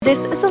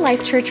This is the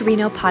Life Church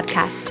Reno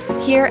podcast.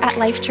 Here at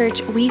Life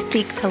Church, we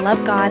seek to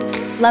love God,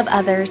 love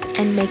others,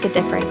 and make a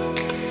difference.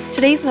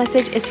 Today's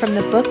message is from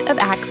the Book of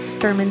Acts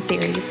sermon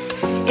series.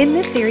 In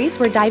this series,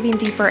 we're diving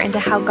deeper into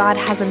how God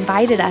has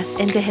invited us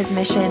into his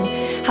mission,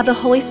 how the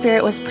Holy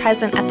Spirit was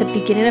present at the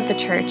beginning of the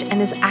church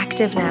and is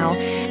active now,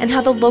 and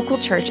how the local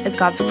church is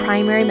God's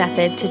primary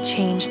method to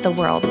change the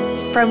world.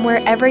 From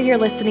wherever you're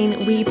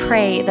listening, we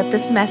pray that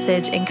this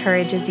message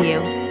encourages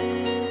you.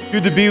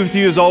 Good to be with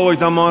you as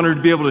always. I'm honored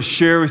to be able to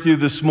share with you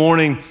this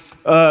morning.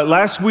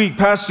 Last week,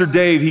 Pastor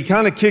Dave, he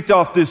kind of kicked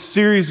off this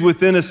series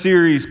within a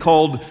series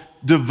called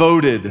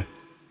Devoted.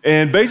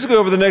 And basically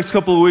over the next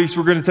couple of weeks,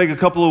 we're going to take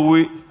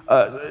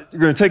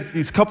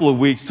these couple of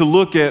weeks to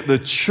look at the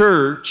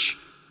church,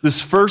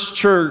 this first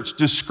church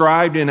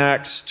described in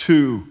Acts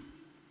 2.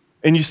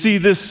 And you see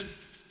this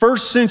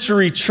first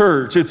century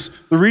church, it's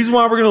the reason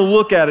why we're going to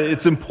look at it.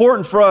 It's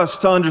important for us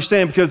to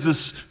understand because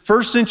this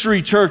first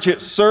century church,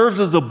 it serves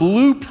as a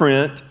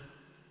blueprint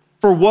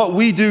for what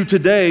we do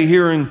today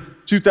here in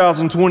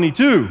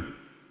 2022.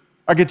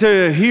 I can tell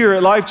you here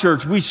at Life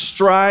Church, we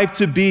strive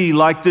to be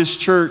like this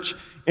church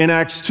in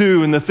Acts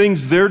 2, and the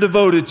things they're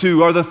devoted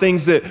to are the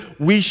things that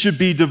we should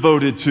be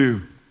devoted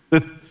to.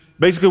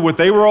 Basically what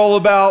they were all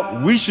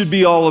about, we should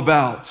be all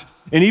about.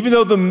 And even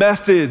though the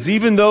methods,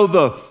 even though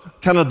the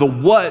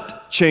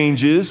what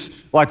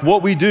changes, like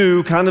what we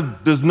do kind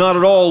of does not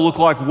at all look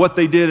like what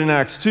they did in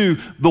Acts 2,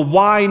 the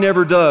why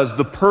never does,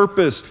 the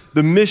purpose,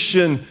 the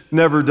mission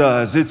never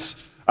does.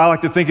 I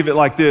like to think of it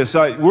like this.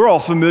 We're all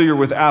familiar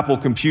with Apple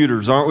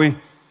computers, aren't we?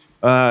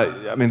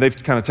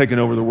 They've kind of taken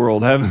over the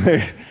world, haven't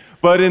they?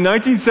 But in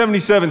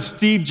 1977,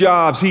 Steve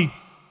Jobs, he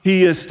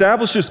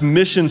established this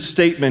mission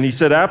statement. He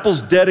said,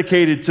 Apple's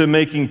dedicated to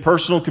making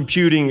personal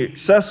computing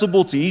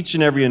accessible to each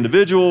and every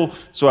individual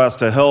so as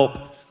to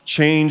help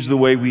change the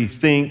way we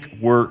think,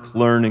 work,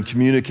 learn, and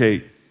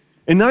communicate.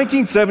 In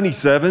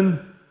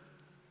 1977,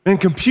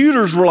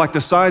 computers were like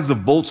the size of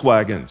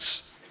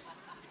Volkswagens.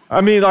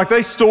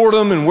 They stored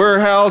them in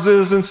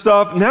warehouses and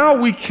stuff. Now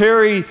we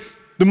carry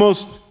the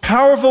most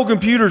powerful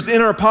computers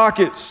in our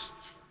pockets.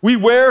 We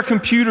wear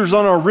computers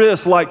on our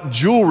wrists like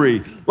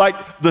jewelry. Like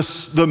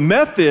the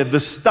method, the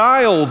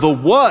style, the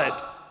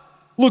what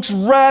looks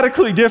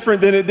radically different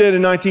than it did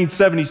in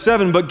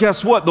 1977, but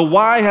guess what? The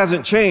why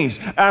hasn't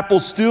changed.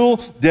 Apple's still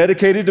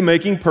dedicated to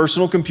making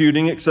personal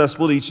computing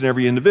accessible to each and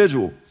every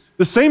individual.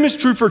 The same is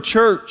true for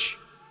church.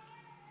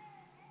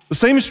 The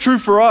same is true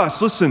for us.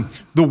 Listen,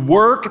 the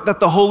work that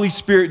the Holy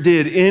Spirit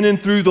did in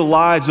and through the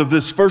lives of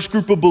this first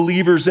group of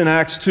believers in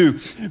Acts 2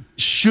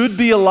 should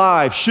be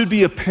alive, should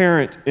be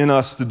apparent in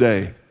us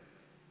today.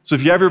 So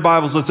if you have your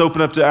Bibles, let's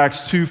open up to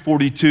Acts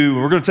 2:42,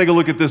 and we're going to take a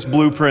look at this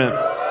blueprint.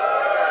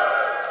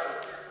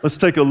 Let's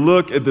take a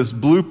look at this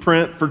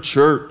blueprint for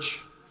church.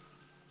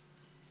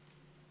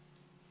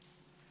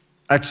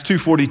 Acts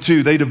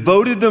 2:42, they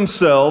devoted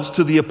themselves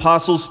to the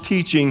apostles'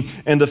 teaching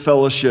and to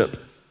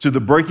fellowship, to the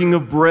breaking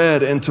of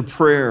bread and to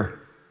prayer.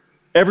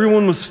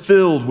 Everyone was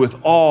filled with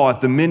awe at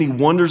the many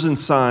wonders and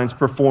signs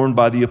performed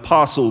by the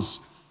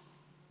apostles.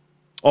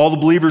 All the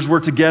believers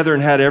were together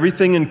and had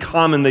everything in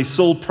common. They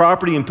sold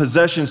property and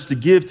possessions to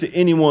give to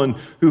anyone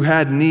who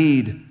had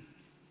need.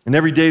 And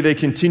every day they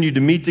continued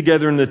to meet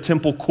together in the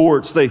temple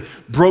courts. They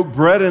broke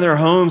bread in their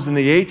homes and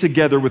they ate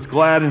together with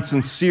glad and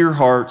sincere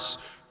hearts,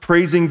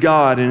 praising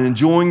God and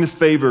enjoying the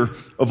favor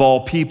of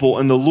all people.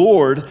 And the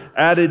Lord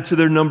added to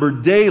their number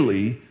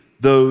daily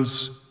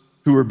those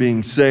who were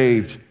being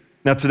saved.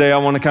 Now today I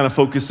want to kind of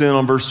focus in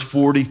on verse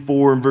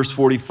 44 and verse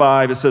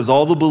 45. It says,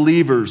 all the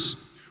believers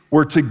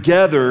were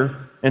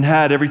together and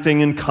had everything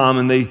in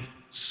common. They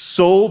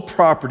sold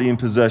property and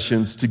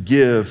possessions to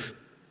give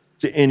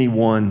to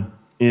anyone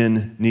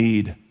in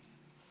need.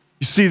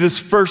 You see, this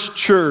first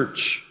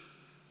church,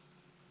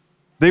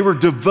 they were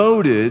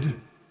devoted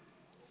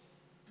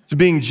to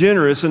being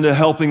generous and to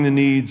helping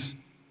meet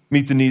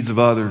the needs of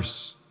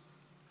others.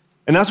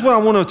 And that's what I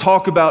want to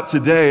talk about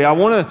today. I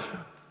want to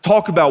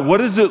talk about what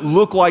does it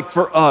look like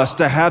for us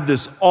to have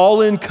this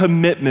all-in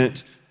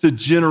commitment to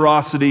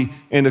generosity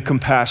and to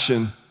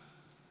compassion.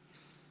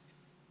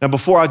 Now,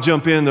 before I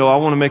jump in, though, I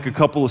want to make a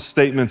couple of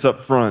statements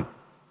up front.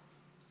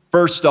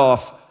 First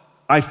off,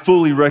 I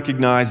fully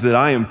recognize that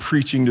I am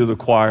preaching to the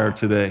choir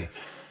today.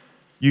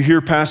 You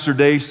hear Pastor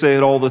Dave say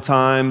it all the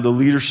time. The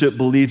leadership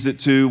believes it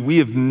too. We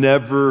have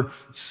never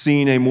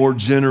seen a more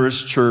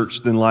generous church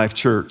than Life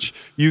Church.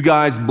 You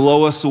guys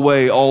blow us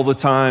away all the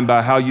time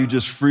by how you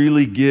just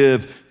freely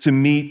give to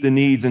meet the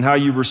needs and how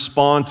you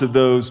respond to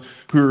those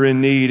who are in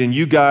need. And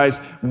you guys,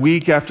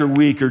 week after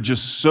week, are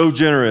just so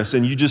generous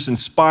and you just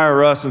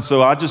inspire us. And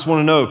so I just want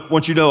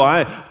you to know,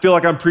 I feel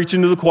like I'm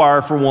preaching to the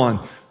choir for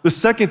one. The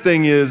second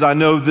thing is, I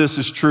know this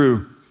is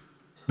true.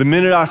 The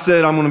minute I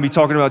said I'm going to be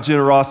talking about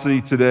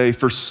generosity today,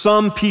 for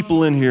some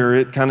people in here,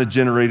 it kind of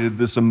generated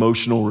this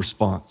emotional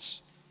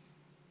response.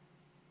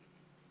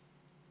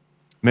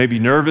 Maybe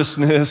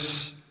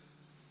nervousness,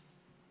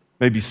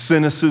 maybe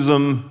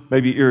cynicism,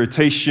 maybe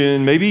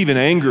irritation, maybe even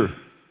anger.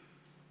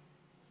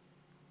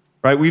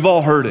 Right? We've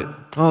all heard it.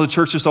 Oh, the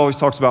church just always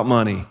talks about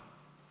money,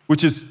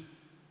 which is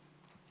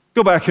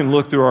Go back and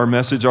look through our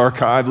message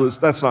archive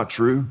list. That's not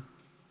true.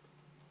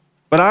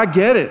 But I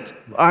get it.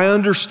 I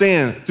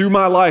understand. Through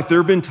my life, there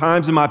have been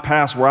times in my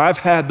past where I've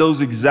had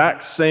those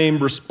exact same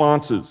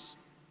responses.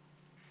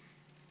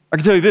 I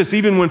can tell you this,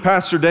 even when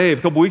Pastor Dave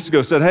a couple weeks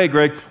ago said, hey,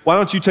 Greg, why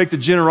don't you take the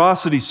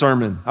generosity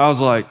sermon? I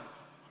was like,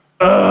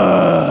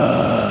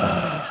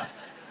 I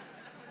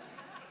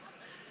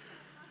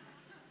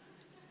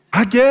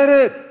get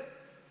it.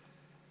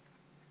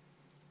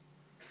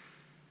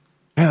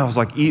 And I was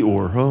like,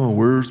 Eeyore, oh,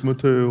 where's my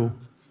tail?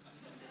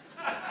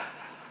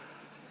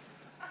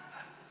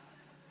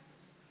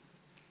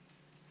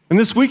 And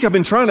this week I've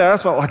been trying to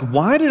ask about, like,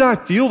 why did I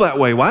feel that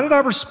way? Why did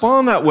I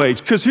respond that way?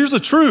 Because here's the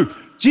truth.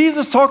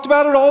 Jesus talked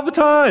about it all the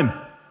time.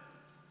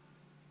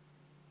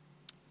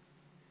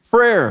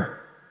 Prayer,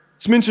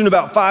 it's mentioned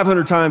about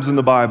 500 times in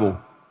the Bible.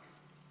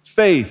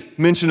 Faith,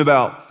 mentioned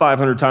about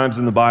 500 times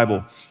in the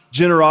Bible.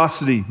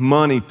 Generosity,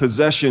 money,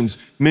 possessions,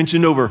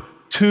 mentioned over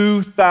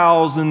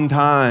 2,000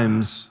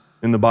 times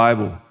in the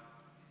Bible.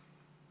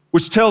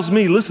 Which tells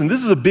me, listen,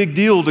 this is a big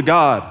deal to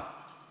God.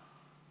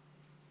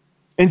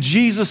 And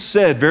Jesus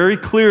said very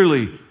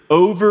clearly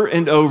over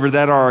and over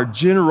that our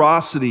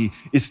generosity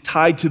is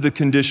tied to the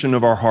condition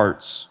of our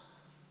hearts.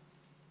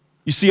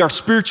 You see, our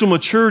spiritual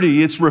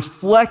maturity, it's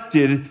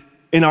reflected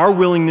in our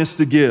willingness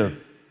to give.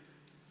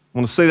 I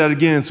want to say that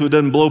again so it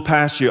doesn't blow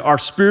past you. Our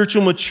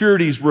spiritual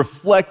maturity is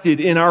reflected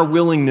in our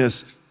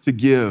willingness to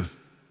give.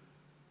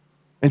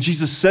 And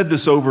Jesus said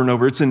this over and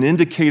over. It's an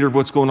indicator of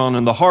what's going on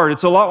in the heart.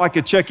 It's a lot like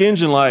a check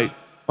engine light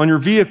on your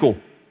vehicle.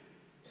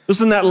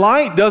 Listen, that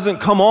light doesn't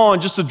come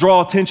on just to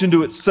draw attention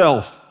to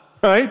itself,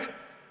 right?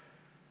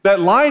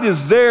 That light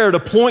is there to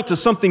point to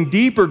something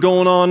deeper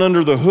going on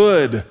under the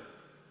hood.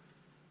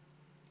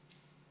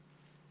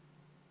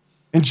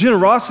 And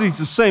generosity is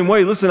the same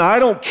way. Listen, I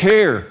don't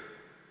care.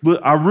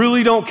 I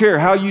really don't care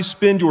how you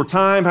spend your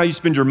time, how you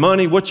spend your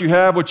money, what you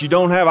have, what you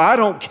don't have. I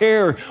don't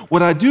care.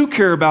 What I do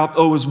care about,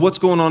 is what's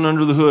going on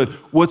under the hood,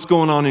 what's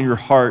going on in your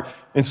heart.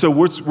 And so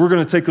we're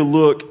going to take a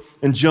look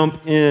and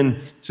jump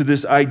in to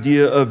this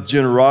idea of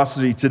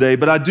generosity today.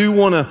 But I do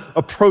want to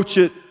approach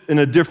it in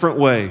a different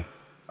way.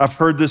 I've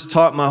heard this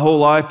taught my whole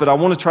life, but I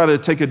want to try to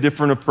take a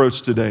different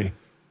approach today.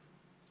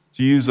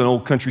 To use an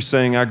old country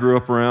saying I grew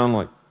up around,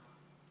 like,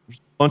 there's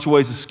a bunch of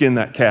ways to skin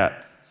that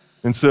cat.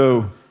 And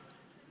so,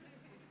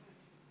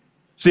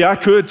 see, I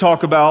could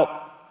talk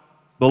about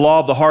the law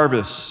of the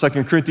harvest,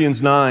 2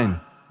 Corinthians 9.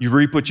 You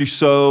reap what you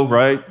sow,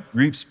 right?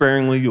 Reap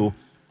sparingly,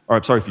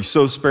 if you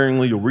sow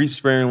sparingly, you'll reap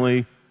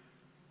sparingly.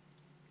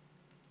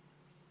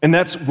 And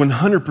that's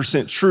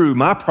 100% true.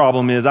 My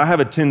problem is I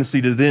have a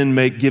tendency to then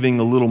make giving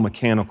a little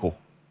mechanical.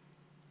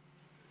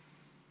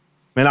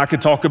 And I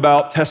could talk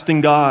about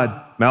testing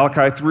God.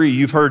 Malachi 3,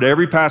 you've heard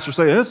every pastor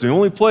say, that's the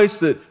only place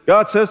that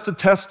God says to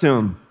test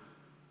him.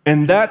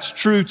 And that's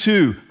true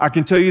too. I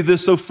can tell you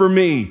this, so for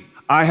me,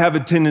 I have a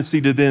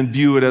tendency to then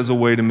view it as a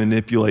way to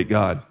manipulate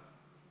God.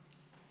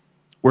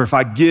 Where if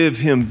I give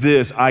him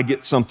this, I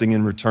get something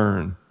in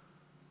return.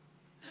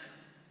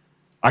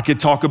 I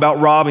could talk about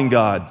robbing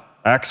God,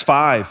 Acts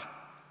 5,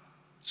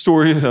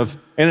 story of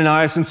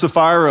Ananias and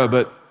Sapphira,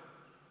 but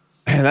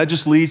man, that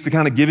just leads to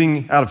kind of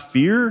giving out of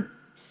fear.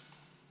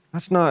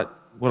 That's not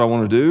what I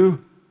want to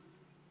do.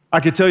 I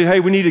could tell you, hey,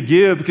 we need to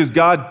give because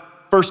God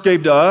first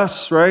gave to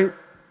us, right?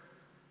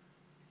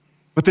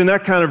 But then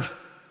that kind of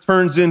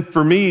turns in,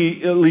 for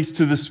me, at least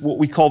to this, what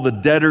we call the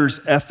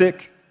debtor's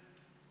ethic,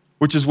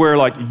 which is where,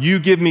 like, you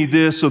give me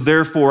this, so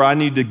therefore I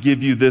need to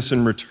give you this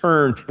in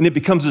return. And it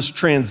becomes this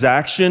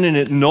transaction, and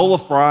it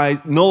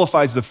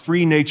nullifies the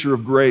free nature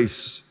of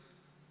grace.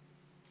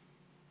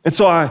 And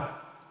so I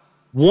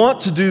want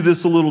to do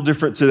this a little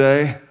different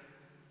today.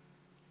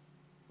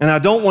 And I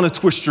don't want to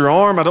twist your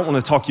arm. I don't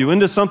want to talk you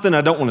into something. I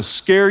don't want to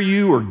scare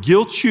you or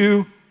guilt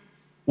you.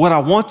 What I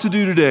want to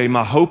do today,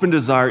 my hope and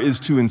desire,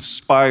 is to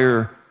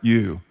inspire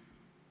you.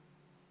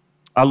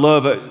 I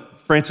love it.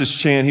 Francis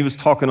Chan, he was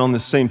talking on the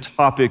same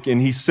topic,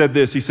 and he said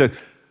this. He said,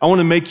 I want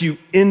to make you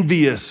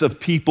envious of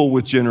people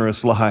with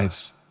generous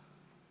lives.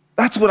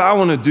 That's what I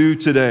want to do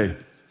today.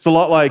 It's a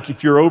lot like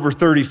if you're over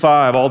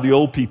 35, all the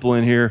old people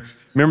in here.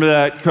 Remember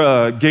that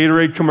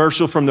Gatorade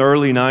commercial from the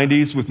early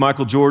 90s with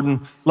Michael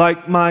Jordan?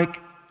 Like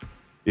Mike,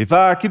 if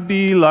I could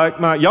be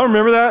like Mike. Y'all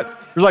remember that?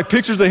 There's like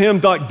pictures of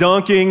him like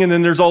dunking, and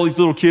then there's all these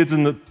little kids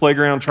in the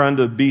playground trying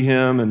to be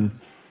him and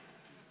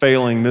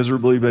failing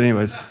miserably, but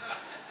anyways.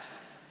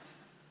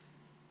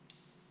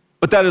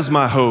 But that is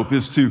my hope,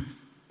 is to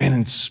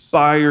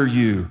inspire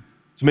you,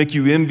 to make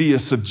you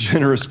envious of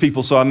generous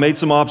people. So I made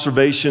some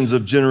observations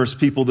of generous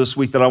people this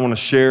week that I want to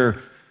share.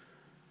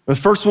 The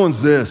first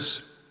one's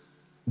this.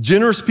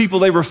 Generous people,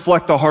 they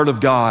reflect the heart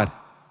of God.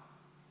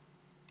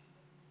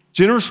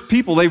 Generous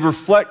people, they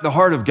reflect the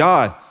heart of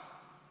God.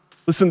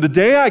 Listen, the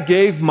day I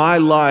gave my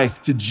life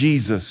to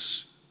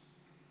Jesus,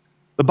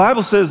 the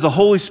Bible says the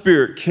Holy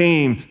Spirit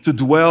came to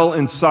dwell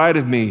inside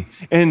of me.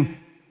 And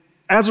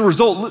as a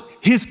result,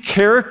 his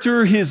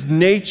character, his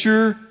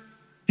nature,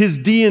 his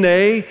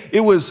DNA, it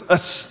was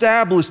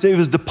established, it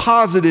was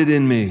deposited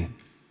in me.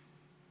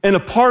 And a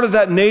part of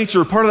that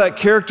nature, a part of that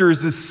character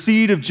is the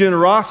seed of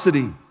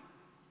generosity.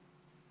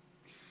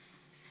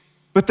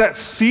 But that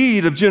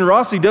seed of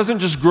generosity doesn't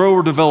just grow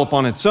or develop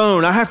on its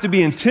own. I have to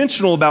be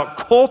intentional about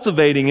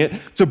cultivating it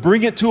to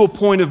bring it to a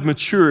point of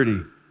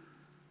maturity.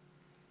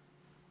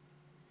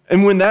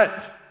 And when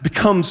that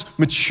becomes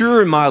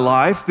mature in my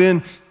life,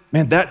 then,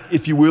 man, that,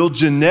 if you will,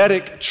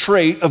 genetic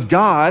trait of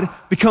God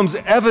becomes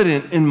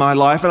evident in my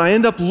life, and I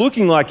end up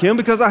looking like him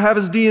because I have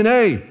his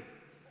DNA.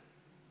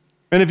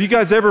 And have you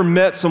guys ever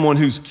met someone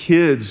whose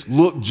kids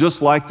look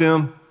just like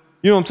them?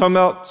 You know what I'm talking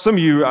about? Some of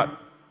you are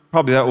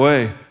probably that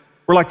way.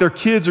 Where like their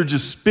kids are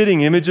just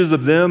spitting images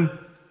of them.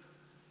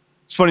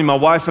 It's funny, my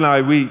wife and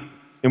I, we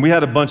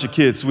had a bunch of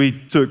kids.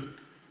 We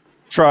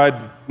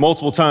tried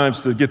multiple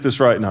times to get this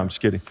right. No, I'm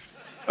just kidding.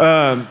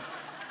 But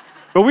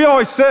we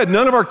always said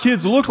none of our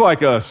kids look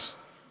like us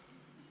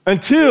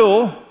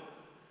until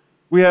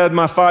we had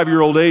my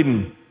 5-year-old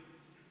Aiden.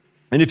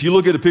 And if you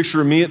look at a picture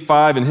of me at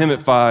 5 and him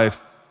at 5,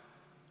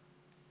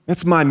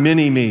 that's my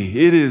mini-me.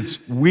 It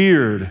is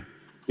weird.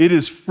 It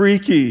is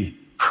freaky,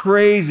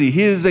 crazy.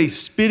 He is a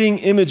spitting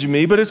image of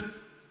me, but it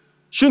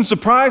shouldn't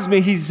surprise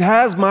me. He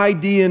has my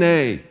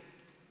DNA.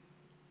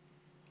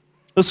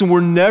 Listen,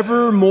 we're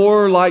never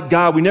more like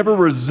God. We never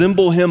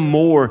resemble him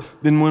more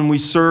than when we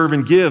serve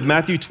and give.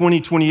 Matthew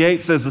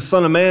 20:28 says, the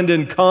Son of Man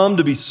didn't come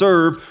to be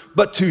served,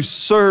 but to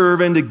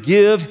serve and to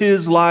give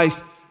his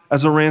life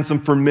as a ransom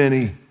for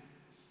many.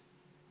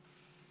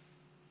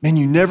 Man,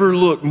 you never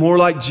look more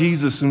like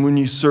Jesus than when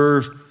you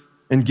serve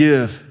and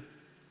give.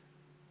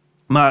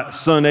 My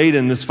son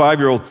Aiden, this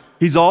 5-year-old,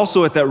 he's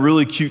also at that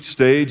really cute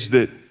stage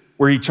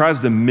where he tries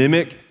to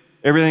mimic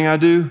everything I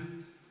do.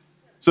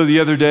 So the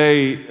other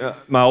day,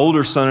 my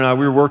older son and I,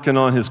 we were working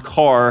on his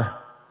car,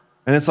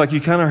 and it's like you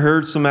kind of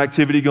heard some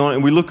activity going,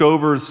 and we look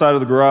over the side of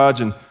the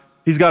garage, and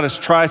he's got his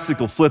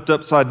tricycle flipped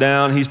upside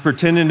down. He's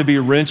pretending to be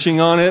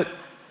wrenching on it.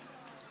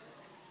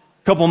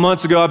 A couple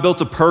months ago, I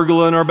built a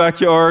pergola in our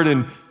backyard,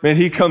 and man,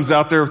 he comes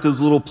out there with his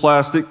little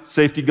plastic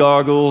safety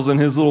goggles and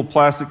his little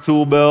plastic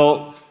tool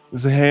belt,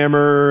 his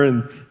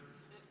hammer,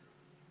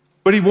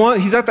 but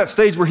he's at that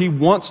stage where he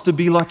wants to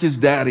be like his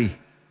daddy.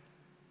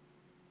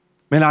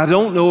 Man, I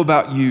don't know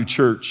about you,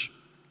 church,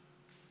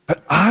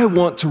 but I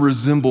want to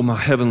resemble my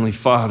Heavenly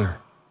Father.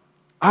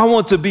 I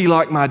want to be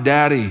like my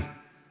daddy.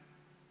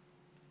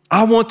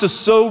 I want to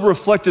so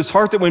reflect his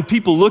heart that when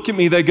people look at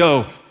me, they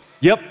go,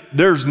 yep,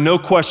 there's no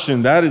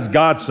question, that is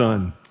God's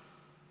son.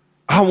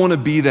 I want to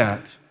be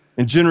that.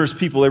 And generous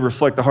people, they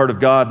reflect the heart of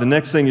God. The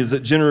next thing is that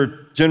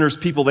generous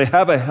people, they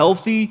have a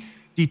healthy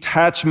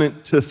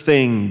detachment to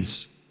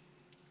things.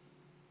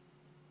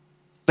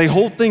 They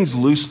hold things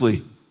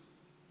loosely.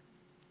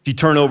 If you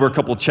turn over a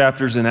couple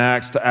chapters in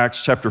Acts to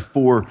Acts chapter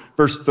 4,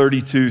 verse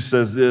 32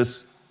 says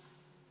this,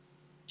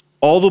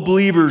 all the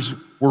believers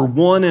were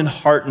one in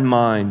heart and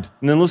mind.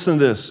 And then listen to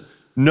this,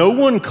 no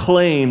one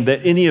claimed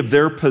that any of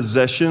their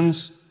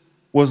possessions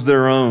was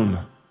their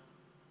own,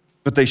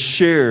 but they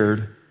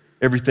shared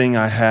everything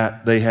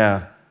they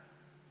have.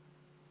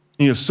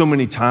 You know, so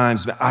many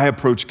times I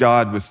approach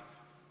God with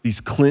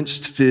these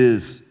clenched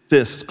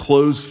fists,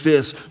 closed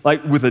fists,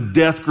 like with a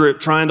death grip,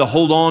 trying to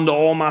hold on to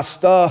all my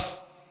stuff.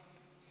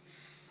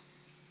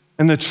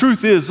 And the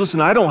truth is, listen,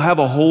 I don't have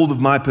a hold of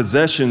my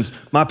possessions.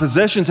 My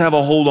possessions have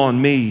a hold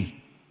on me.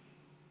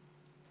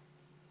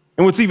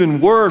 And what's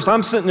even worse,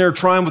 I'm sitting there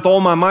trying with all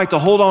my might to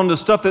hold on to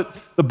stuff that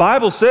the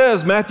Bible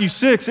says, Matthew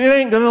 6, it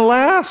ain't gonna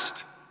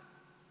last.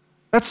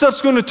 That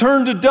stuff's gonna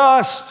turn to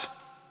dust.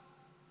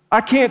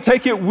 I can't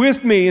take it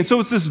with me. And so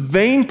it's this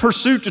vain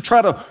pursuit to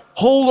try to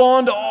hold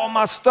on to all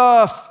my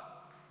stuff.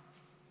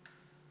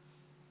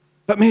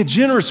 But man,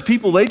 generous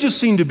people, they just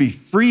seem to be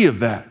free of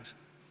that.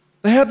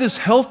 They have this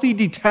healthy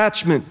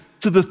detachment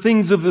to the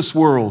things of this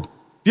world.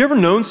 Have you ever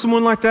known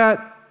someone like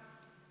that?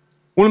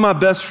 One of my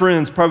best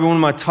friends, probably one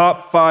of my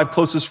top 5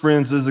 closest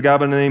friends, is a guy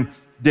by the name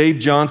Dave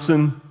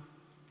Johnson.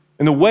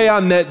 And the way I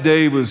met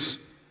Dave was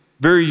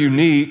very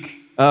unique.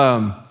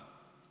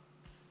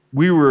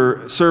 We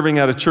were serving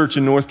at a church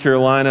in North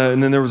Carolina,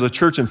 and then there was a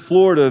church in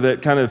Florida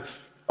that kind of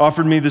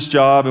offered me this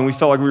job, and we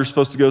felt like we were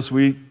supposed to go, so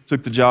we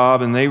took the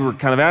job, and they were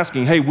kind of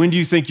asking, hey, when do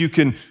you think you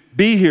can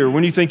be here?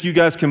 When do you think you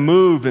guys can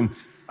move? And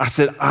I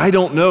said, I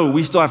don't know.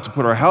 We still have to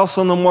put our house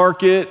on the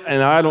market,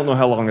 and I don't know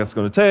how long that's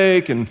going to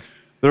take. And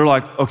they're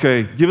like,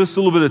 okay, give us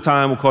a little bit of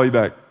time. We'll call you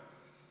back.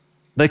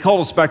 They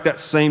called us back that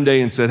same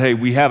day and said, hey,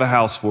 we have a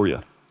house for you.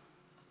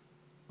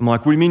 I'm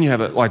like, what do you mean you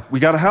have it? Like, we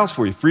got a house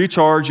for you. Free of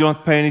charge. You don't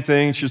have to pay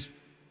anything. It's just,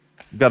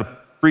 we've got a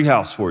free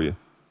house for you. I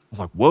was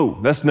like, whoa,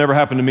 that's never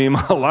happened to me in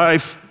my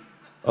life.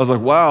 I was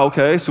like, wow,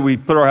 okay. So we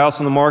put our house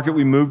on the market.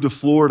 We moved to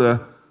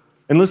Florida.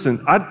 And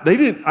listen, I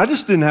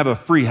just didn't have a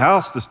free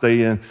house to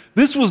stay in.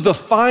 This was the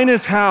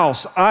finest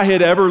house I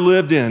had ever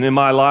lived in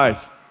my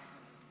life.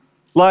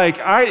 Like,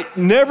 I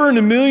never in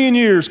a million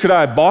years could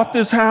I have bought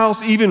this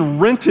house, even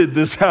rented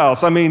this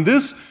house. I mean,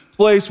 this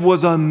place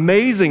was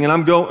amazing.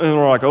 And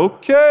we're like,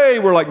 okay,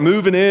 we're like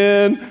moving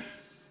in.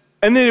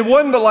 And then it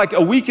wasn't but like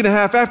a week and a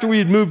half after we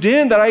had moved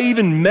in that I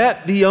even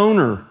met the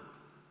owner.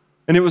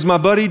 And it was my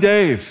buddy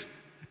Dave.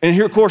 And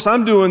here, of course,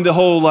 I'm doing the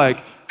whole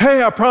like,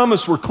 hey, I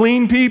promise we're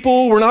clean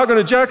people. We're not going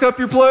to jack up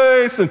your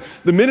place. And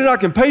the minute I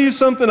can pay you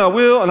something, I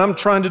will. And I'm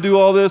trying to do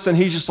all this. And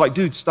he's just like,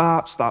 dude,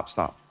 stop.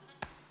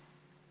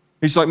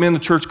 He's like, man, the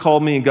church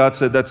called me and God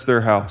said, that's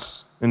their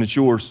house and it's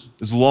yours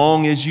as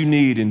long as you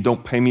need and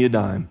don't pay me a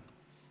dime.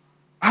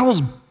 I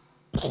was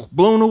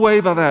blown away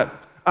by that.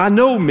 I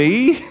know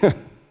me.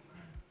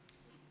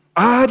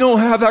 I don't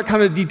have that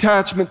kind of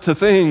detachment to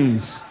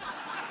things.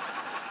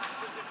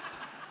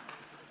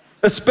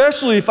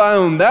 Especially if I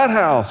own that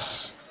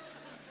house.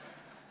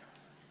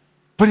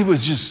 But it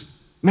was just,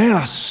 man,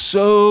 I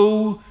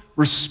so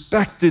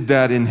respected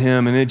that in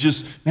him. And it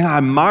just, man, I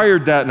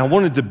admired that and I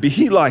wanted to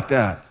be like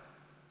that.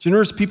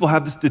 Generous people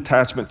have this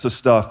detachment to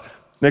stuff.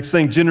 Next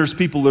thing, generous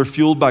people, they're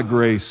fueled by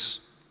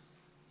grace.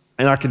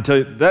 And I can tell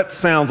you, that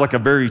sounds like a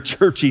very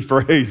churchy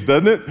phrase,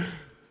 doesn't it?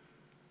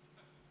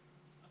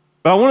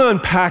 But I want to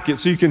unpack it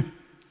so you can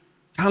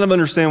kind of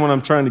understand what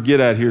I'm trying to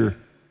get at here.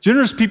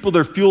 Generous people,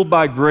 they're fueled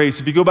by grace.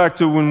 If you go back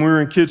to when we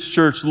were in kids'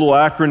 church, the little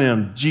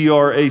acronym,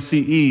 GRACE.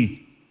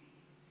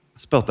 I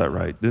spelled that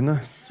right, didn't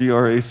I?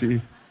 GRACE.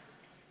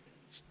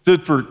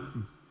 Stood for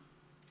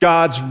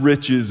God's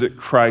riches at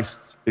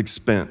Christ's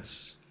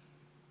expense.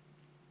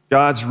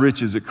 God's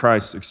riches at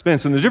Christ's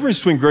expense. And the difference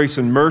between grace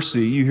and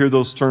mercy, you hear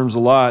those terms a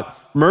lot.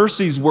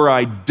 Mercy is where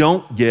I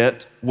don't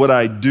get what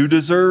I do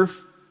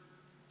deserve.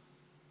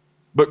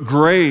 But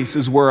grace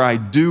is where I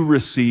do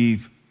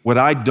receive what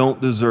I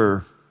don't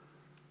deserve.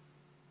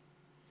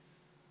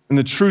 And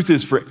the truth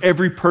is, for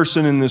every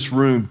person in this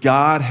room,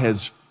 God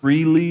has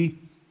freely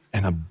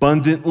and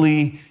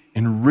abundantly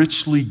and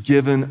richly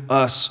given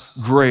us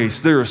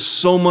grace. There is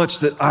so much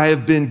that I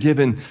have been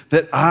given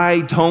that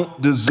I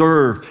don't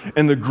deserve.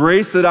 And the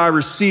grace that I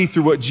receive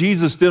through what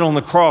Jesus did on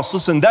the cross,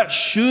 listen, that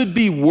should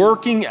be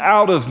working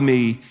out of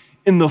me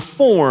in the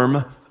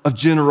form of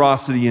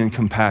generosity and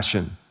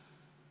compassion.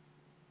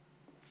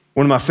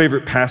 One of my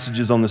favorite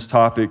passages on this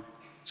topic,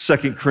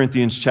 2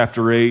 Corinthians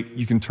chapter 8,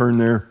 you can turn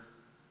there.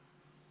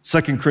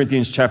 2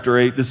 Corinthians chapter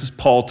 8, this is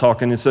Paul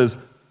talking. It says,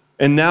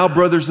 and now,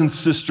 brothers and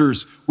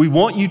sisters, we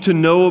want you to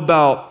know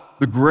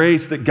about the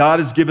grace that God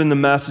has given the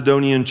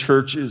Macedonian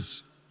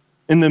churches.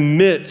 In the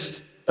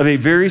midst of a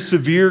very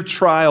severe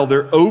trial,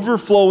 their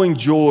overflowing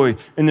joy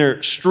and their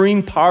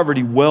extreme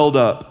poverty welled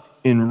up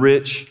in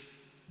rich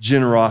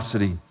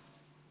generosity.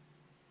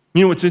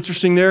 You know what's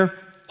interesting there?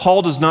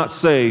 Paul does not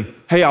say,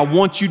 hey, I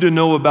want you to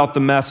know about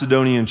the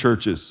Macedonian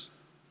churches.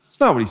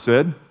 That's not what he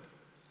said.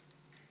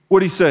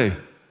 What did he say?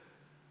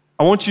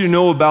 I want you to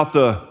know about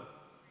the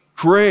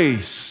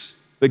grace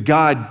that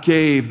God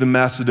gave the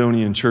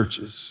Macedonian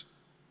churches.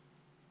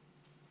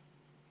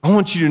 I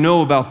want you to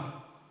know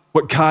about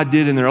what God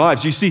did in their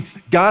lives. You see,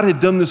 God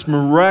had done this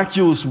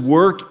miraculous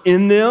work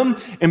in them,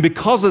 and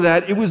because of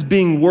that, it was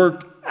being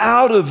worked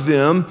out of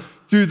them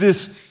through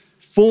this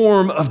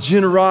form of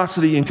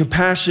generosity and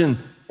compassion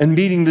and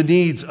meeting the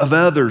needs of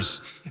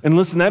others. And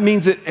listen, that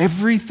means that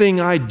everything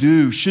I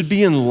do should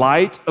be in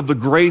light of the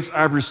grace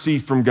I've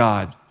received from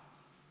God.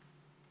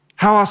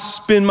 How I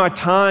spend my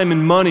time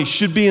and money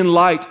should be in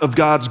light of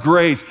God's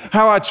grace.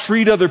 How I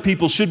treat other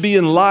people should be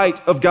in light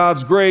of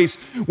God's grace.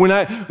 When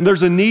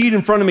there's a need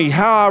in front of me,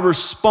 how I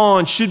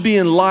respond should be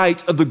in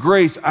light of the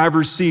grace I've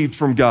received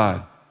from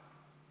God.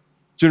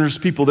 Generous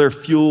people, they're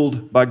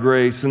fueled by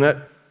grace. And that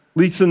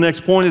leads to the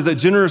next point, is that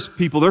generous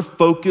people, they're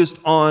focused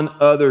on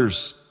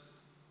others.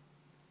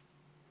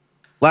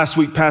 Last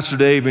week, Pastor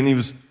Dave, when he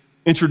was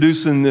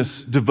introducing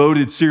this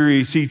devoted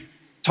series, he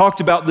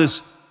talked about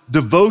this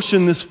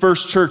devotion this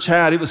first church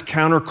had. It was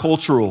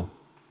countercultural.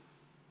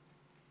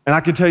 And I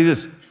can tell you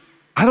this,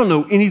 I don't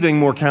know anything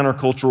more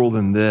countercultural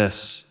than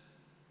this.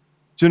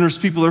 Generous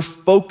people are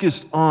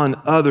focused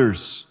on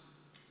others.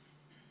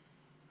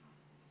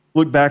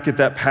 Look back at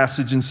that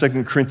passage in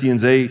 2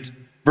 Corinthians 8,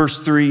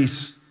 verse 3,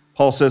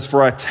 Paul says,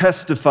 for I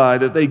testify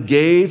that they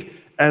gave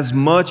as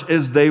much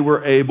as they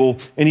were able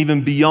and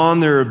even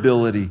beyond their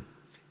ability.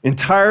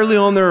 Entirely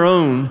on their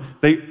own,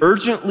 they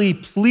urgently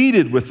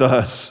pleaded with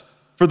us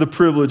for the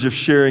privilege of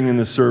sharing in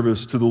the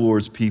service to the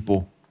Lord's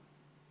people.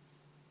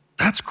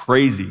 That's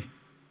crazy.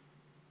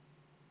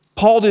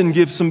 Paul didn't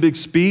give some big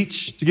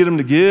speech to get them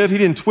to give. He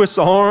didn't twist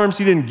the arms.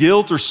 He didn't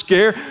guilt or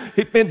scare.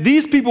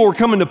 These people were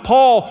coming to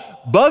Paul,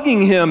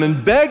 bugging him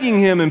and begging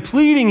him and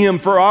pleading him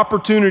for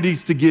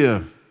opportunities to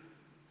give.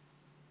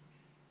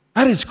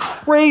 That is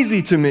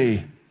crazy to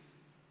me,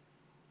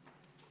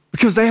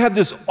 because they had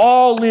this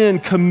all-in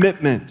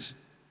commitment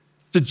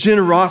to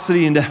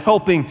generosity and to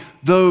helping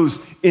those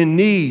in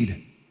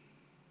need.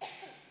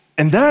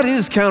 And that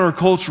is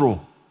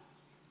countercultural.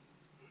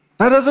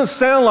 That doesn't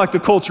sound like the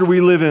culture we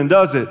live in,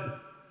 does it?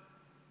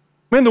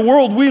 Man, the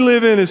world we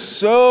live in is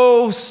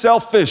so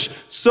selfish,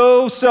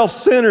 so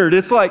self-centered.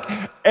 It's like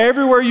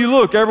everywhere you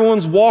look,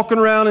 everyone's walking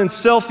around in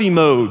selfie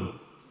mode,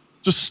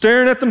 just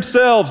staring at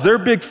themselves, their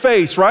big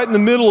face right in the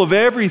middle of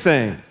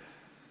everything.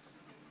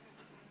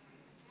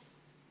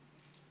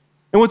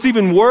 And what's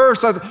even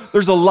worse,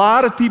 there's a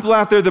lot of people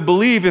out there that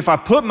believe if I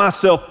put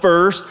myself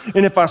first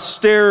and if I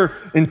stare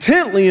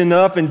intently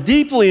enough and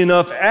deeply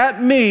enough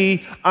at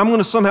me, I'm going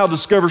to somehow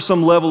discover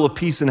some level of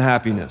peace and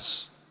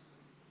happiness.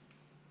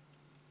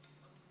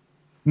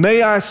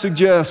 May I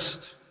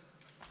suggest,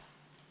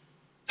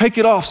 take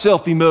it off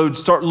selfie mode,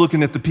 start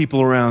looking at the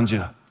people around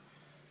you.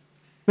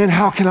 Man,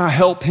 how can I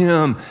help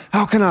him?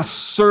 How can I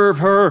serve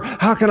her?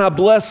 How can I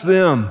bless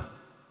them?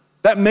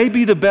 That may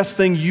be the best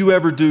thing you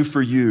ever do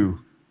for you.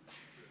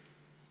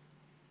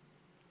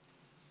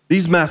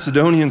 These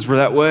Macedonians were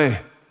that way.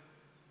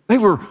 They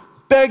were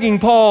begging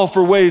Paul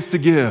for ways to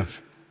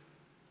give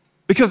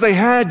because they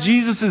had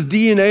Jesus'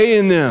 DNA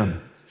in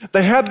them.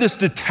 They had this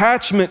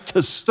detachment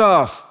to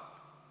stuff.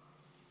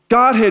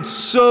 God had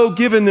so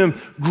given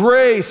them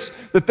grace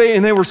that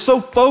they were so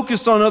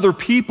focused on other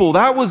people.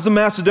 That was the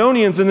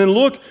Macedonians. And then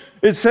look,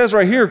 it says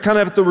right here, kind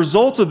of at the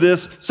result of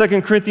this,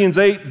 2 Corinthians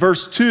 8,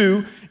 verse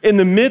 2, in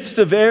the midst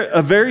of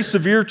a very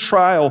severe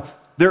trial,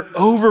 their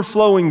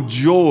overflowing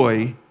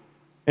joy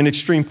and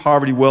extreme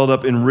poverty welled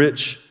up in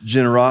rich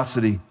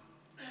generosity.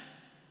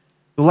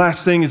 The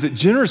last thing is that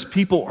generous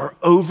people are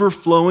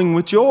overflowing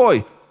with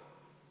joy.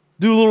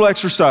 Do a little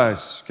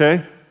exercise,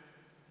 okay?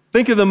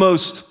 Think of the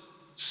most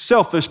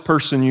selfish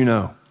person you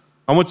know.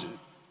 I want you to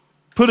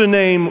put a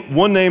name,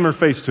 one name or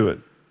face to it.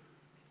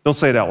 Don't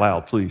say it out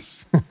loud,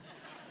 please.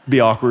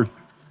 Be awkward.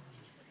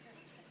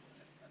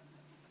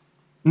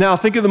 Now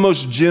think of the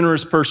most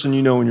generous person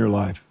you know in your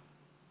life.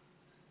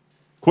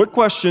 Quick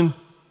question.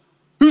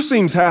 Who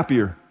seems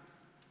happier?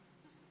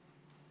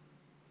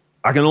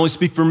 I can only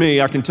speak for me.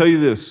 I can tell you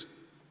this.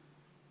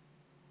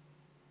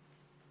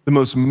 The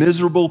most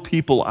miserable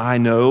people I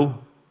know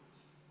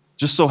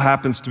just so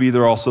happens to be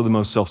they're also the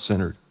most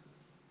self-centered.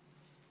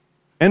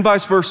 And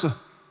vice versa.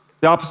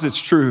 The opposite's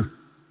true.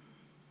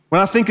 When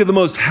I think of the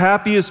most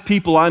happiest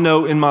people I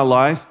know in my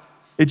life,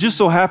 it just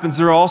so happens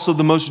they're also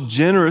the most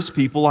generous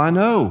people I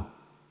know.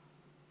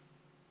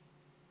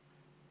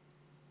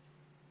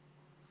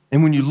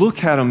 And when you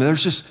look at them,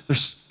 there's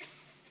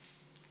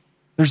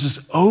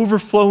this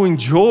overflowing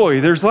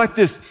joy. There's like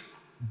this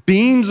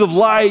beams of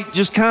light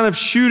just kind of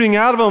shooting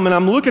out of them. And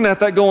I'm looking at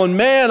that going,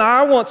 man,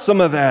 I want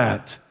some of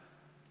that.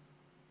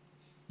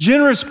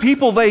 Generous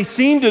people, they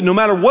seem to, no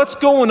matter what's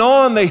going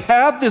on, they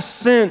have this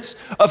sense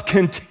of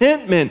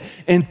contentment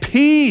and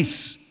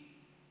peace.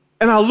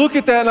 And I look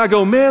at that and I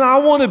go, man, I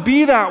want to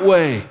be that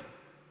way.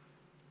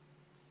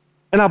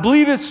 And I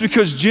believe it's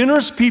because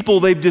generous people,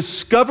 they've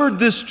discovered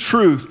this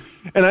truth.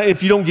 And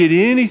if you don't get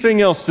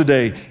anything else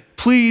today,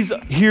 please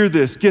hear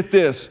this, get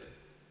this.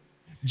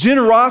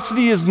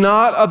 Generosity is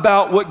not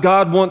about what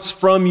God wants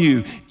from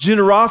you.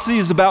 Generosity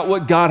is about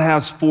what God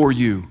has for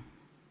you.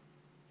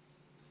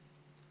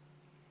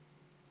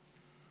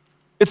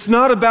 It's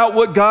not about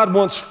what God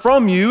wants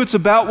from you, it's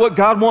about what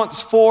God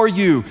wants for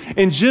you.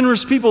 And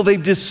generous people,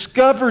 they've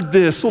discovered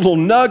this little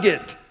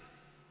nugget.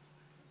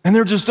 And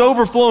they're just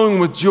overflowing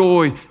with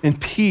joy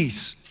and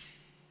peace.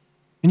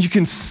 And you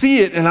can see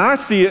it, and I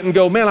see it and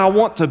go, man, I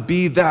want to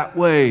be that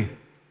way.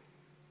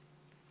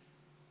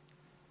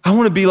 I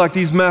want to be like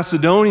these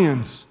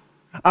Macedonians.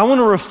 I want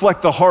to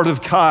reflect the heart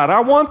of God.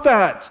 I want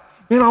that.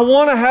 Man, I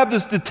want to have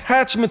this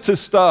detachment to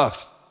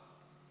stuff.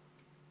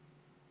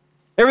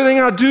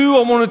 Everything I do,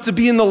 I want it to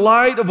be in the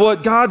light of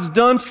what God's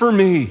done for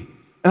me.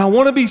 And I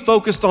want to be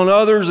focused on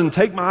others and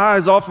take my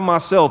eyes off of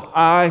myself.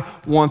 I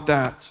want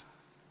that.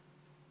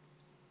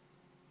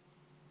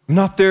 I'm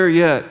not there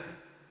yet,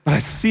 but I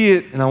see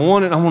it and I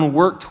want it. I want to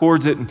work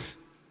towards it.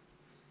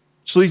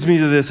 Which leads me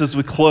to this as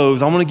we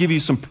close. I want to give you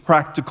some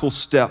practical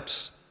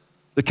steps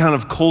that kind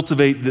of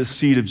cultivate this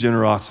seed of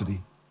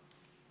generosity.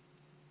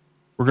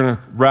 We're going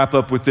to wrap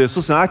up with this.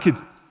 Listen, I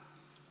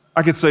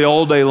could say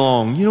all day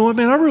long, you know what,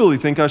 man, I really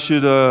think I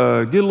should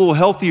get a little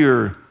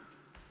healthier,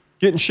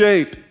 get in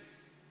shape.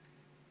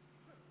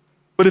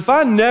 But if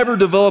I never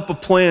develop a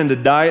plan to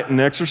diet and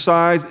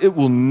exercise, it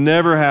will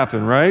never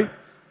happen, right?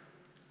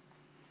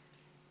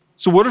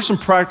 So what are some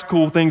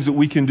practical things that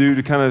we can do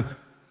to kind of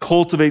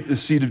cultivate the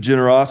seed of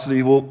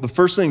generosity? Well, the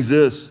first thing is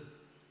this.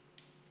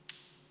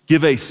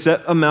 Give a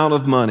set amount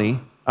of money.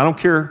 I don't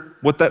care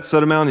what that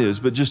set amount is,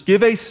 but just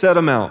give a set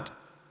amount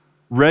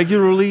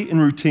regularly and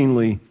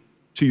routinely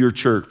to your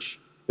church.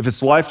 If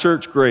it's Life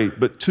Church, great,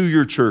 but to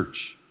your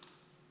church.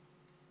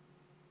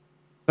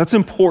 That's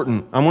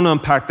important. I want to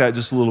unpack that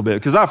just a little bit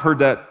because I've heard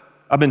that.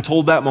 I've been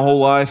told that my whole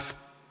life.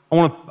 I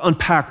want to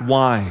unpack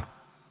why.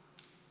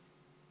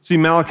 See,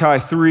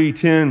 Malachi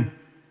 3:10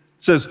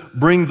 says,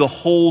 bring the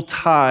whole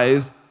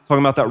tithe,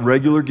 talking about that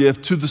regular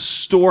gift, to the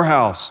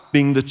storehouse,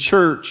 being the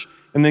church.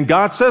 And then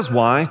God says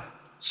why?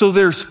 So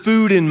there's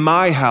food in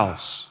my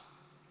house.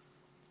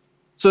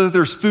 So that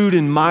there's food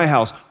in my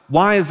house.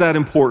 Why is that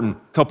important?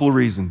 A couple of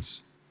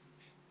reasons.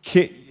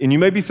 And you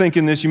may be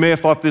thinking this, you may have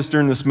thought this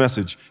during this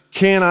message.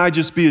 Can I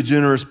just be a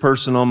generous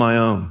person on my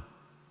own?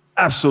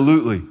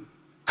 Absolutely.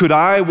 Could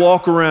I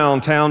walk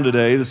around town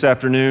today, this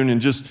afternoon,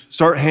 and just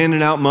start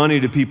handing out money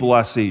to people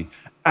I see?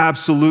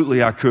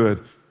 Absolutely, I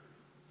could.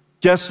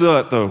 Guess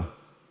what, though?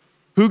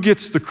 Who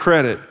gets the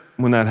credit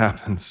when that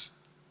happens?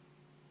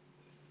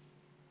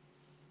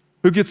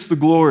 Who gets the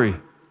glory?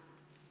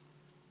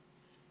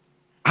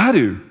 I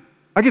do.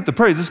 I get the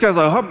praise. This guy's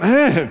like, oh,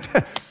 man,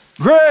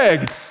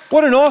 Greg,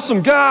 what an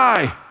awesome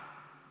guy.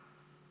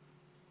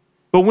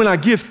 But when I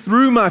give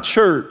through my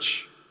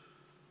church,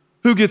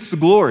 who gets the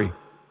glory?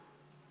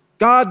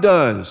 God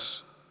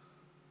does.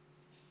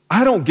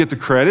 I don't get the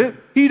credit.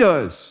 He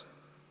does.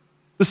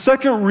 The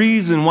second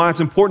reason why it's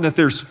important that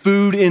there's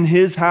food in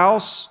his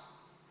house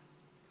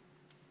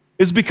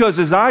is because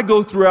as I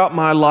go throughout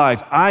my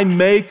life, I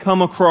may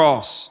come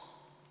across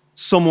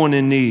someone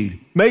in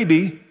need.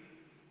 Maybe.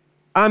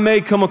 I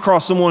may come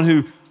across someone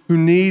who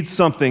needs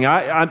something.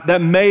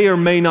 That may or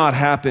may not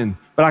happen.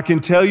 But I can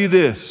tell you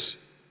this,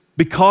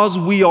 because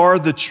we are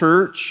the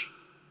church,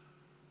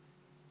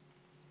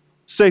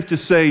 safe to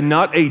say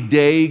not a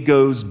day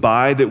goes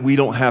by that we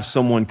don't have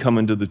someone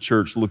coming to the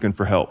church looking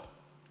for help.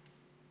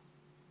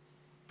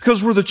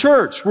 Because we're the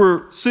church,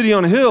 we're City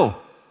on a Hill.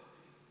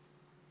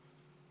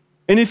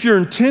 And if you're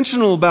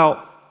intentional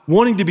about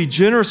wanting to be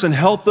generous and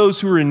help those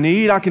who are in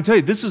need, I can tell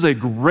you this is a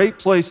great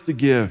place to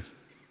give.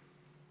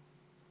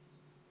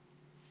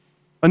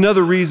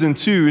 Another reason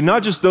too, and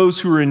not just those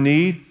who are in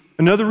need,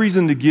 another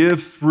reason to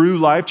give through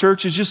Life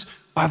Church is just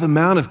by the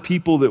amount of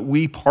people that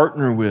we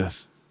partner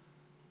with.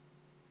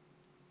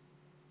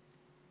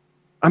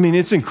 I mean,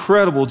 it's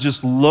incredible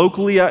just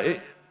locally.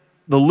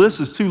 The list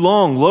is too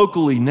long,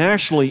 locally,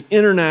 nationally,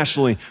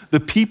 internationally, the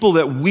people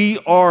that we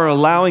are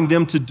allowing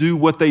them to do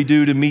what they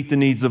do to meet the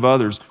needs of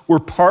others. We're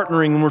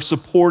partnering and we're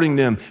supporting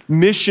them.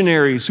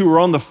 Missionaries who are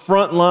on the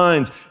front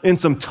lines in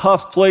some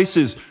tough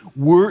places.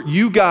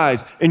 You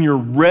guys and your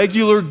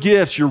regular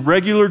gifts, your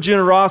regular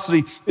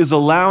generosity is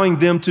allowing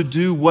them to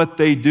do what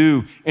they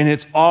do. And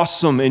it's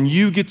awesome. And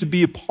you get to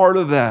be a part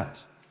of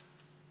that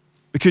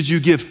because you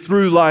give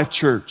through Life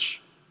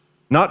Church.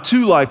 Not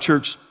to Life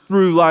Church,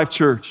 through Life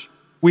Church.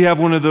 We have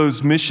one of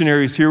those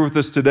missionaries here with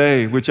us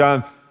today, which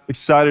I'm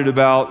excited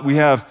about. We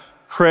have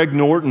Craig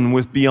Norton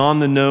with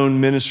Beyond the Known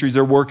Ministries.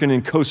 They're working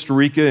in Costa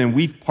Rica, and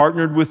we've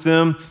partnered with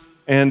them.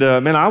 And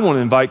man, I want to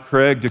invite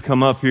Craig to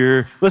come up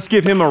here. Let's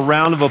give him a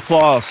round of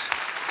applause.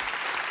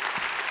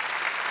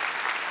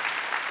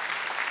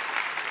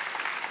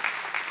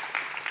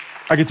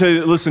 I can tell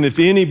you, listen, if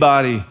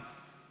anybody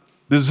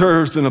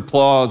deserves an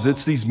applause,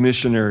 it's these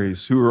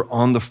missionaries who are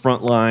on the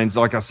front lines,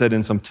 like I said,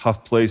 in some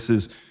tough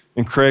places.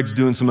 And Craig's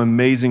doing some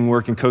amazing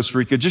work in Costa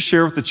Rica. Just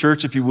share with the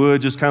church, if you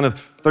would, just kind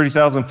of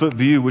 30,000-foot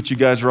view, what you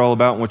guys are all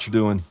about and what you're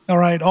doing. All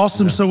right,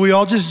 awesome. Yeah. So we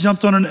all just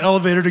jumped on an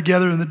elevator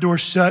together and the door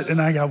shut, and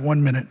I got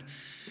 1 minute.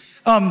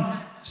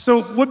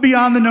 So what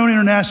Beyond the Known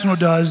International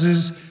does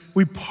is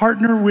we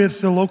partner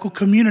with the local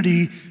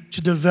community to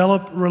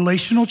develop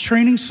relational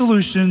training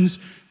solutions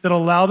that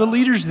allow the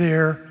leaders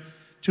there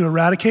to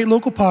eradicate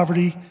local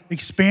poverty,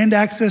 expand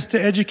access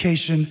to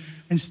education,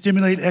 and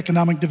stimulate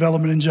economic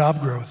development and job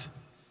growth.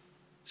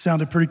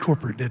 Sounded pretty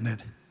corporate, didn't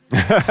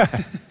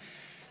it?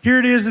 Here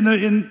it is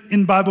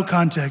in Bible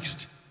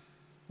context.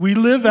 We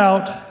live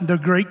out the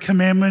Great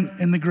Commandment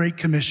and the Great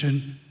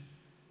Commission.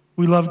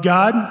 We love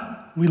God,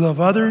 we love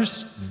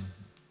others,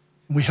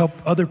 and we help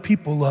other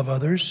people love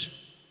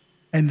others.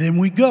 And then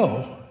we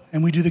go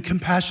and we do the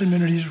compassion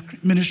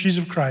ministries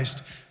of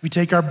Christ. We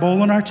take our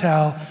bowl and our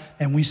towel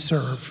and we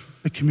serve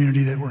the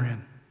community that we're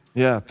in.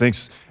 Yeah,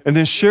 thanks. And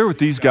then share with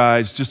these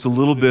guys just a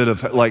little bit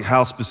of like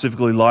how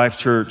specifically Life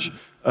Church,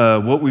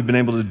 what we've been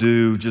able to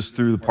do just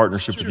through the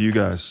partnership with you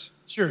guys.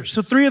 Sure.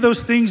 So 3 of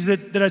those things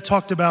that I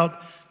talked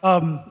about,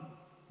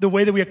 the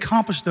way that we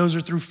accomplish those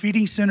are through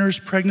feeding centers,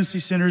 pregnancy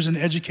centers, and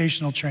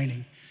educational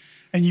training.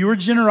 And your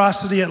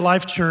generosity at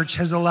Life Church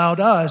has allowed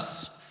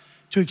us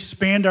to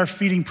expand our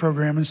feeding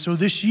program. And so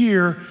this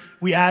year,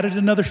 we added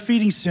another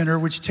feeding center,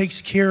 which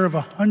takes care of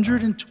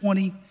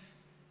 120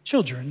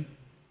 children,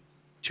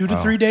 2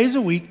 to 3 days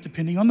a week,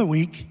 depending on the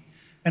week,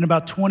 and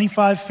about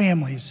 25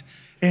 families.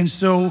 And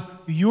so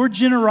your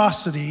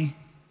generosity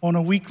on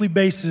a weekly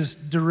basis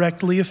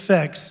directly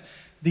affects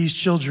these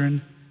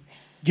children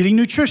getting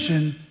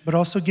nutrition, but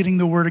also getting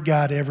the Word of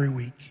God every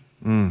week.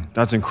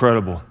 That's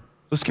incredible.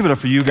 Let's give it up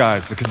for you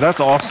guys, because that's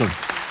awesome.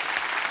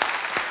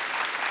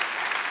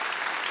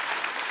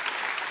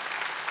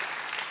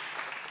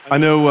 I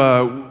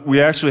know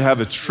we actually have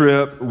a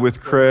trip with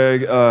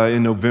Craig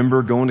in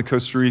November going to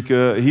Costa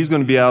Rica. He's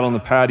going to be out on the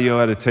patio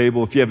at a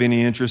table. If you have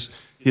any interest,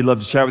 he'd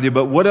love to chat with you.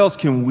 But what else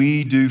can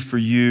we do for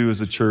you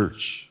as a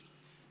church?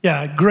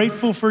 Yeah,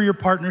 grateful for your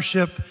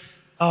partnership.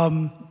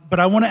 But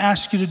I want to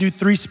ask you to do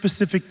 3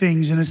 specific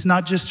things. And it's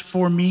not just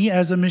for me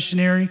as a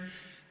missionary.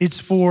 It's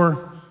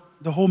for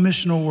the whole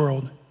missional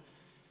world.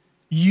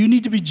 You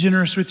need to be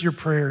generous with your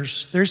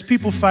prayers. There's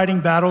people fighting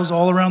battles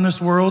all around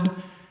this world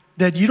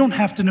that you don't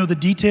have to know the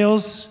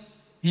details.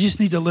 You just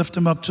need to lift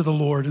them up to the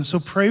Lord. And so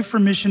pray for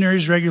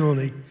missionaries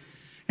regularly.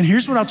 And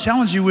here's what I'll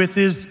challenge you with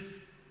is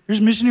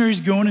there's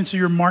missionaries going into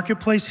your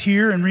marketplace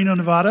here in Reno,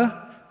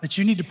 Nevada that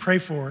you need to pray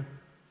for.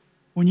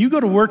 When you go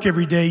to work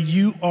every day,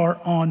 you are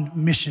on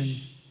mission.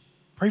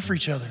 Pray for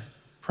each other.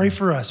 Pray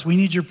for us. We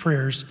need your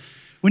prayers.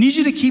 We need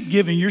you to keep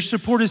giving. Your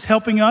support is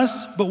helping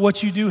us, but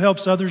what you do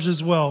helps others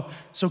as well.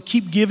 So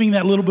keep giving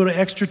that little bit of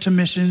extra to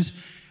missions.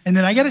 And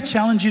then I got to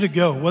challenge you to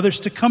go, whether it's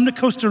to come to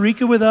Costa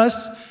Rica with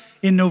us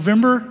in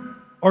November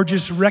or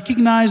just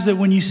recognize that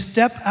when you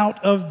step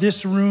out of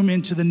this room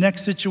into the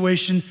next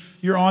situation,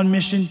 you're on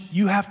mission,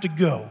 you have to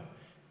go.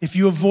 If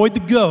you avoid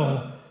the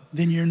go,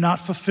 then you're not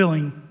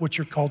fulfilling what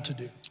you're called to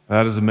do.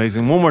 That is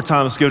amazing. One more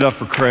time, let's give it up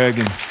for Craig.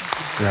 And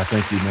yeah,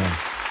 thank you, man.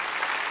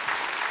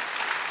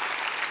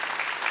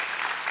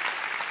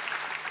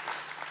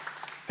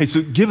 Hey,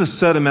 so give a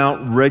set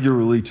amount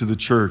regularly to the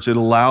church. It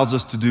allows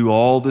us to do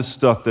all this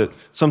stuff that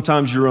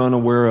sometimes you're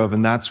unaware of,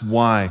 and that's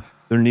why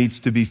there needs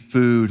to be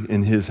food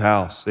in his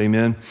house.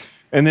 Amen?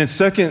 And then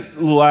second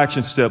little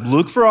action step,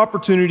 look for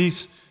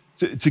opportunities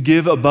to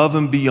give above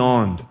and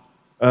beyond.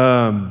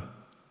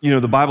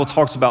 The Bible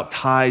talks about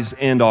tithes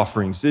and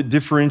offerings. It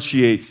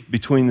differentiates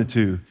between the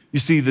two. You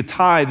see, the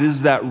tithe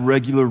is that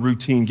regular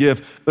routine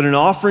gift, but an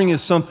offering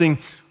is something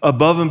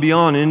above and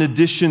beyond, in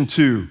addition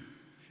to.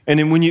 And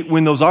then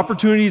when those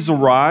opportunities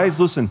arise,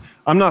 listen,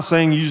 I'm not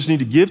saying you just need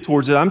to give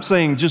towards it. I'm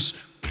saying just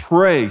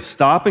pray,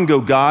 stop and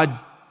go, God,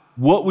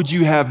 what would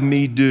you have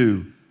me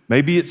do?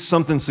 Maybe it's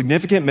something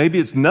significant, maybe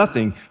it's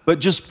nothing, but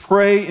just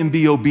pray and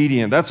be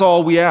obedient. That's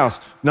all we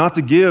ask, not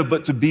to give,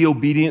 but to be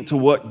obedient to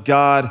what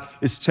God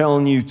is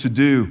telling you to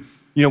do.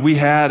 We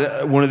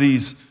had one of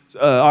these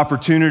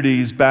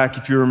opportunities back,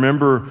 if you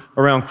remember,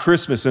 around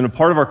Christmas, and a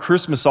part of our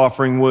Christmas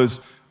offering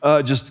was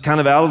just kind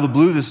of out of the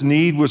blue, this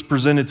need was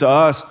presented to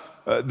us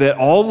that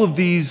all of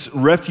these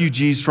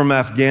refugees from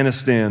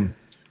Afghanistan,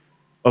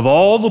 of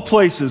all the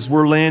places,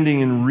 were landing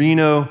in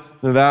Reno,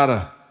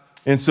 Nevada.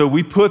 And so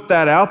we put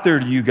that out there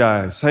to you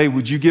guys. Hey,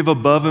 would you give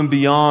above and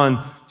beyond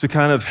to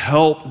kind of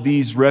help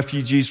these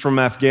refugees from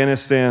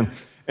Afghanistan?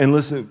 And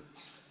listen,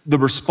 the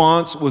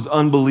response was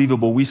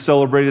unbelievable. We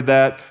celebrated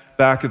that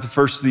back at the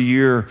first of the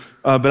year.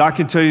 But I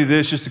can tell you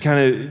this, just to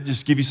kind of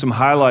just give you some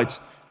highlights.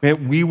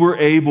 Man, we were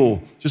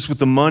able, just with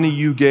the money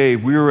you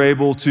gave, we were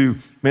able to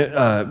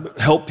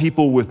help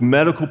people with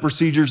medical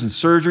procedures and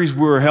surgeries.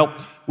 We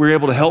were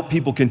able to help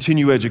people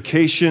continue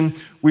education.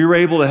 We were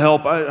able to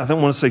help, I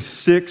don't want to say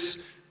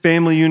 6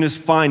 family units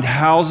find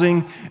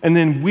housing. And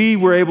then we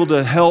were able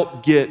to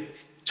help get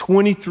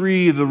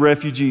 23 of the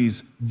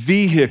refugees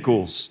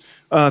vehicles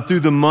through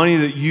the money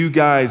that you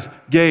guys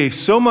gave.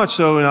 So much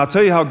so, and I'll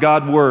tell you how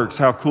God works,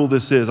 how cool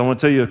this is. I want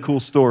to tell you a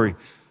cool story.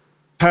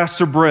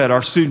 Pastor Brett,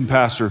 our student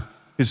pastor,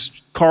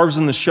 his car's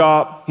in the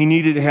shop.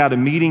 He had a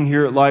meeting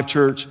here at Life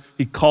Church.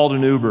 He called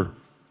an Uber.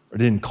 Or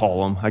didn't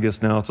call him. I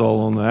guess now it's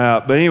all on the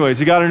app. But anyways,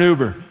 he got an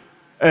Uber.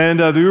 And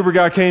the Uber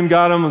guy came,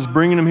 got him, was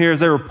bringing him here. As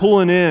they were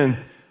pulling in,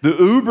 the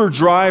Uber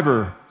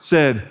driver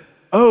said,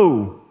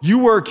 "Oh, you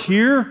work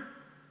here?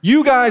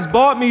 You guys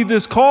bought me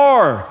this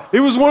car.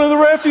 It was one of the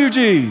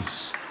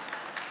refugees."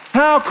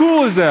 How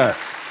cool is that?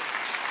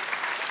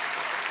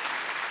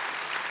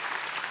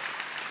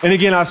 And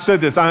again, I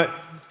said this.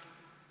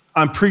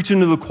 I'm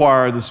preaching to the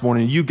choir this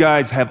morning. You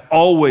guys have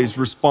always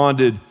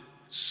responded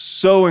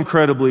so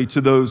incredibly to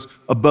those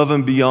above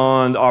and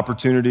beyond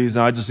opportunities.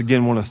 And I just,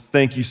 again, want to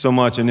thank you so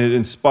much. And it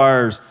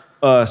inspires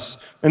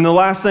us. And the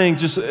last thing,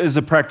 just as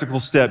a practical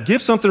step,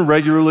 give something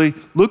regularly.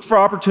 Look for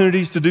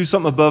opportunities to do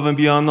something above and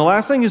beyond. The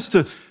last thing is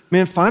to,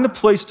 find a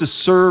place to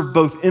serve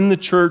both in the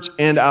church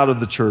and out of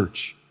the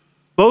church.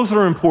 Both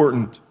are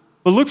important.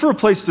 But look for a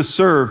place to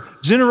serve.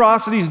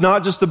 Generosity is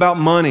not just about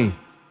money.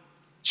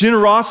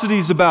 Generosity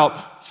is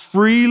about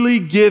freely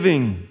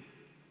giving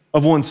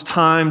of one's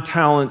time,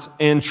 talent,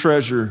 and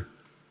treasure.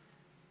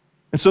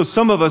 And so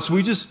some of us,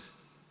 we just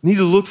need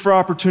to look for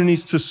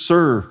opportunities to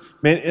serve.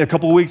 Man, in a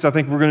couple of weeks, I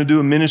think we're going to do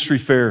a ministry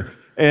fair.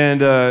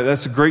 And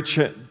that's a great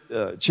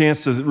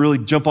chance to really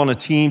jump on a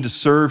team to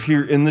serve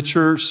here in the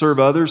church, serve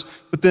others.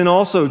 But then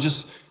also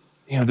just,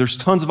 there's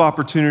tons of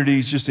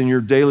opportunities just in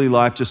your daily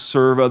life to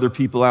serve other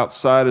people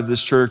outside of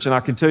this church. And I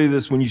can tell you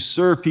this, when you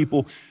serve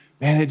people,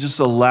 man, it just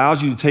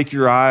allows you to take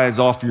your eyes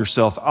off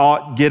yourself,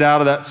 get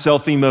out of that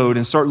selfie mode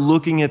and start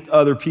looking at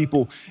other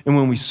people. And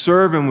when we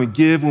serve and we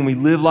give, when we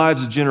live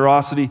lives of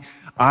generosity,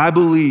 I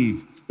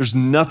believe there's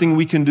nothing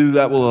we can do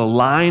that will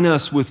align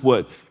us with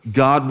what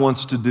God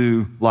wants to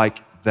do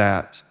like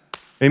that.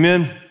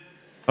 Amen?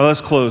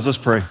 Let's close. Let's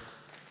pray.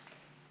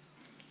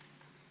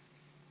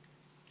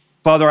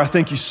 Father, I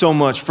thank you so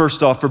much,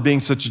 first off, for being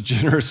such a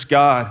generous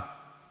God,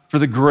 for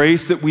the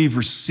grace that we've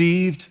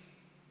received.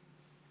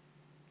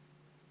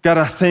 God,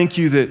 I thank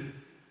you that,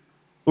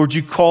 Lord,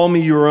 you call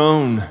me your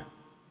own.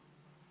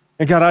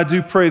 And God, I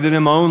do pray that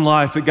in my own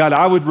life, that God,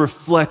 I would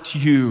reflect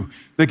you.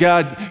 That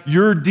God,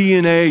 your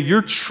DNA,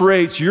 your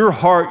traits, your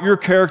heart, your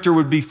character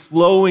would be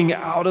flowing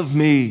out of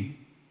me.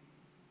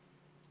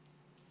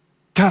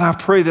 God, I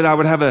pray that I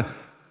would have a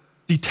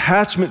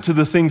detachment to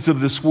the things of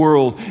this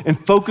world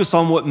and focus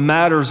on what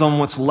matters, on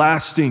what's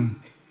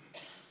lasting.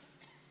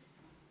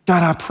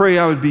 God, I pray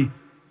I would be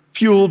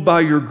fueled by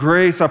your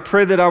grace. I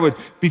pray that I would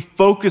be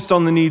focused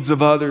on the needs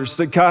of others,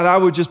 that God, I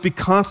would just be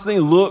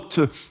constantly look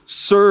to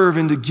serve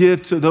and to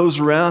give to those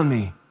around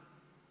me.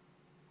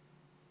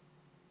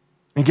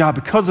 And God,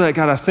 because of that,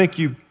 God, I thank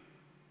you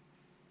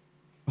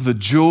for the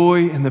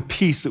joy and the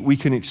peace that we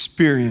can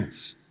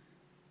experience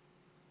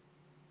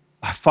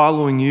by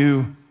following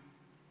you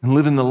and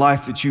living the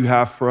life that you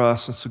have for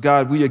us. And so,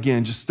 God, we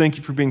again just thank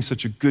you for being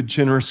such a good,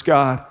 generous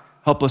God.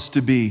 Help us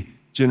to be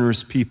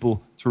generous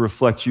people to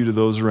reflect you to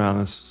those around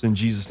us. In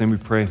Jesus' name we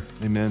pray,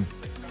 amen.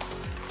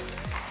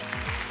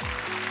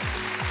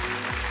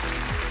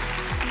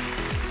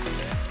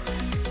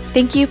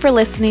 Thank you for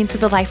listening to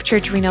the Life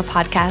Church Reno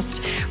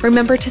podcast.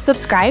 Remember to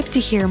subscribe to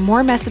hear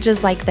more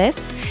messages like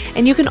this,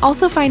 and you can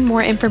also find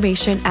more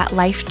information at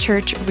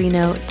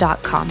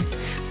lifechurchreno.com.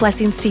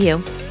 Blessings to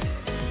you.